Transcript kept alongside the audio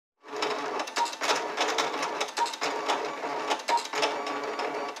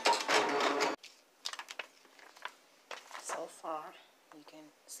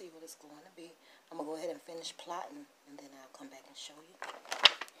see what it's going to be. I'm going to go ahead and finish plotting, and then I'll come back and show you.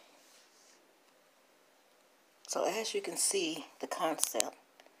 So as you can see, the concept,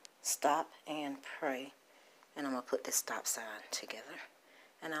 stop and pray. And I'm going to put this stop sign together.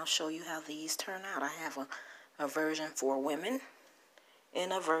 And I'll show you how these turn out. I have a version for women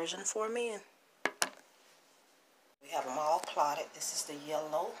and a version for men. We have them all plotted. This is the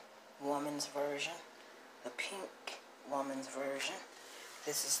yellow woman's version, the pink woman's version.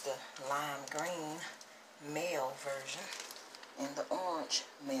 This is the lime green male version, and the orange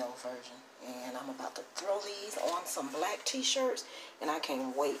male version. And I'm about to throw these on some black t-shirts, and I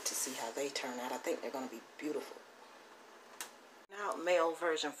can't wait to see how they turn out. I think they're going to be beautiful. Now, male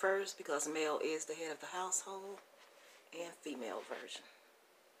version first, because male is the head of the household, and female version.